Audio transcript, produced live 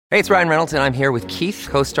Hey, it's Ryan Reynolds, and I'm here with Keith,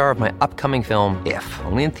 co-star of my upcoming film, If,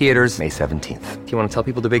 only in theaters May 17th. Do you want to tell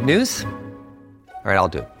people the big news? All right, I'll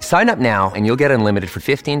do it. Sign up now and you'll get unlimited for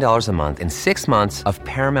 $15 a month and 6 months of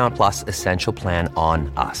Paramount Plus Essential Plan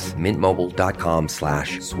on us.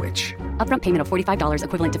 MintMobile.com/switch. Upfront payment of $45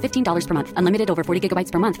 equivalent to $15 per month. Unlimited over 40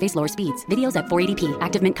 gigabytes per month. Face lower speeds. Videos at 480p.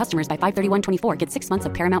 Active Mint customers by 531.24 get 6 months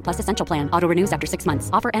of Paramount Plus Essential Plan. Auto renews after 6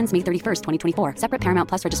 months. Offer ends May 31st, 2024. Separate Paramount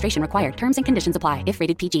Plus registration required. Terms and conditions apply if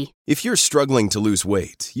rated PG. If you're struggling to lose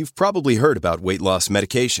weight, you've probably heard about weight loss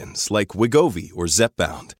medications like Wegovy or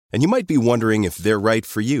Zepbound, and you might be wondering if they're right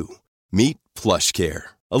for you. Meet PlushCare,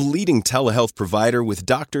 a leading telehealth provider with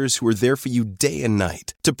doctors who are there for you day and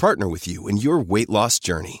night to partner with you in your weight loss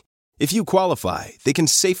journey. If you qualify, they can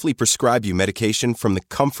safely prescribe you medication from the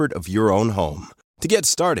comfort of your own home. To get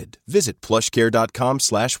started, visit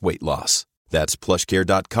plushcare.com/weightloss. That's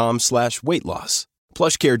plushcare.com/weightloss.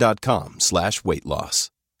 plushcare.com/weightloss.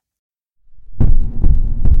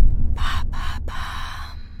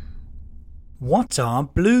 What are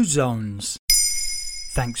blue zones?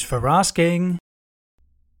 Thanks for asking.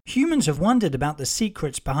 Humans have wondered about the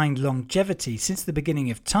secrets behind longevity since the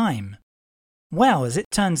beginning of time. Well, as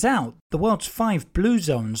it turns out, the world's 5 blue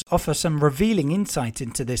zones offer some revealing insight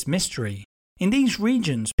into this mystery. In these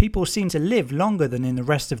regions, people seem to live longer than in the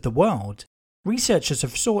rest of the world. Researchers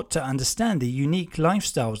have sought to understand the unique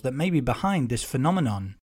lifestyles that may be behind this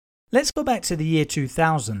phenomenon. Let's go back to the year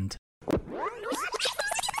 2000.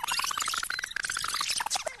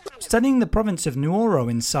 Studying the province of Nuoro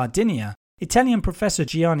in Sardinia, Italian professor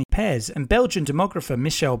Gianni Pez and Belgian demographer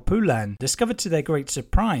Michel Poulain discovered to their great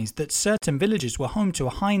surprise that certain villages were home to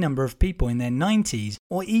a high number of people in their 90s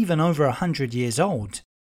or even over 100 years old.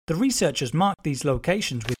 The researchers marked these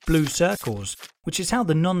locations with blue circles, which is how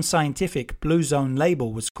the non-scientific blue zone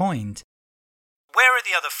label was coined. Where are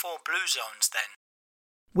the other 4 blue zones then?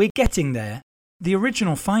 We're getting there. The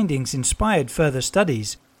original findings inspired further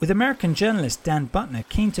studies, with American journalist Dan Buttner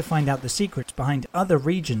keen to find out the secrets behind other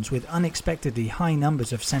regions with unexpectedly high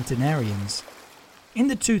numbers of centenarians. In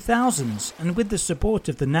the 2000s, and with the support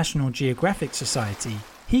of the National Geographic Society,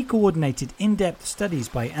 he coordinated in-depth studies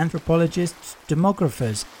by anthropologists,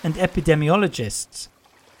 demographers, and epidemiologists.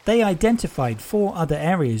 They identified 4 other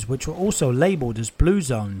areas which were also labelled as blue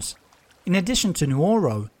zones. In addition to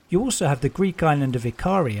Nuoro, you also have the Greek island of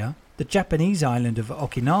Ikaria, the Japanese island of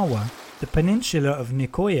Okinawa, the peninsula of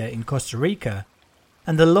Nicoya in Costa Rica,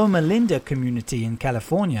 and the Loma Linda community in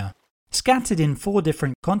California. Scattered in 4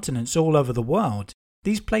 different continents all over the world,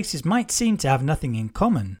 these places might seem to have nothing in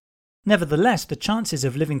common. Nevertheless, the chances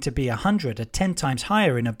of living to be 100 are 10 times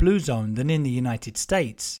higher in a blue zone than in the United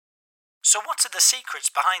States. So what are the secrets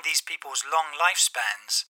behind these people's long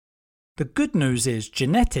lifespans? The good news is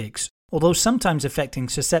genetics, although sometimes affecting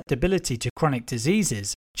susceptibility to chronic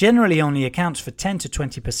diseases, generally only accounts for 10 to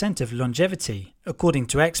 20% of longevity, according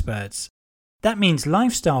to experts. That means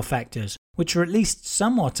lifestyle factors, which are at least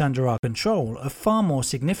somewhat under our control, are far more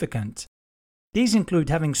significant. These include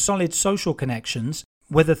having solid social connections,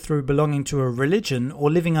 whether through belonging to a religion or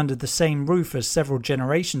living under the same roof as several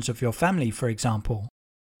generations of your family, for example.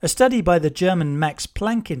 A study by the German Max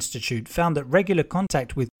Planck Institute found that regular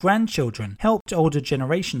contact with grandchildren helped older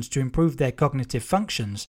generations to improve their cognitive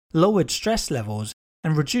functions, lowered stress levels,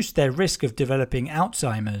 and reduced their risk of developing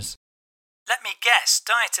Alzheimer's. Let me guess,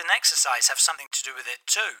 diet and exercise have something to do with it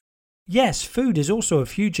too. Yes, food is also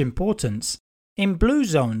of huge importance. In blue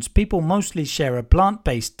zones, people mostly share a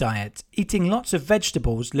plant-based diet, eating lots of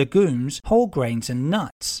vegetables, legumes, whole grains, and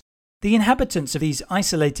nuts. The inhabitants of these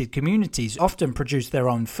isolated communities often produce their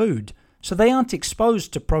own food, so they aren't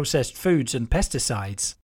exposed to processed foods and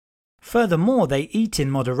pesticides. Furthermore, they eat in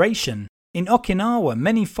moderation. In Okinawa,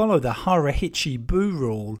 many follow the Harahichi-bu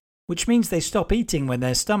rule, which means they stop eating when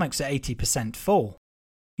their stomachs are 80% full.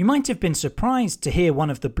 You might have been surprised to hear one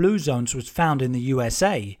of the blue zones was found in the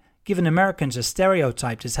USA, given Americans are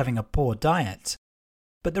stereotyped as having a poor diet.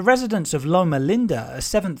 But the residents of Loma Linda are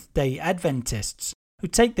Seventh-day Adventists, who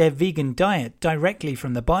take their vegan diet directly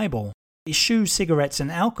from the Bible, eschew cigarettes and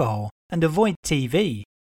alcohol, and avoid TV.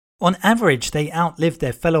 On average, they outlive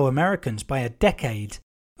their fellow Americans by a decade.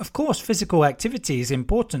 Of course, physical activity is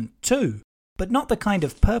important too, but not the kind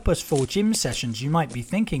of purposeful gym sessions you might be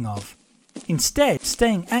thinking of. Instead,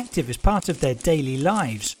 staying active is part of their daily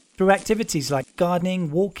lives, through activities like gardening,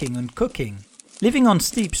 walking, and cooking. Living on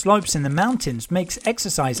steep slopes in the mountains makes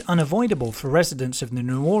exercise unavoidable for residents of the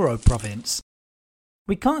Nuoro province.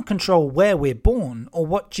 We can't control where we're born or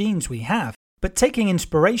what genes we have, but taking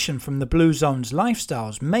inspiration from the Blue Zone's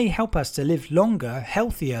lifestyles may help us to live longer,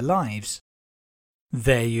 healthier lives.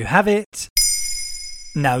 There you have it.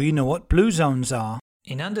 Now you know what Blue Zones are.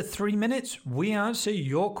 In under 3 minutes, we answer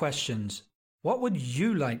your questions. What would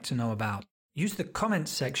you like to know about? Use the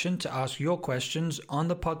comments section to ask your questions on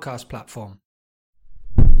the podcast platform.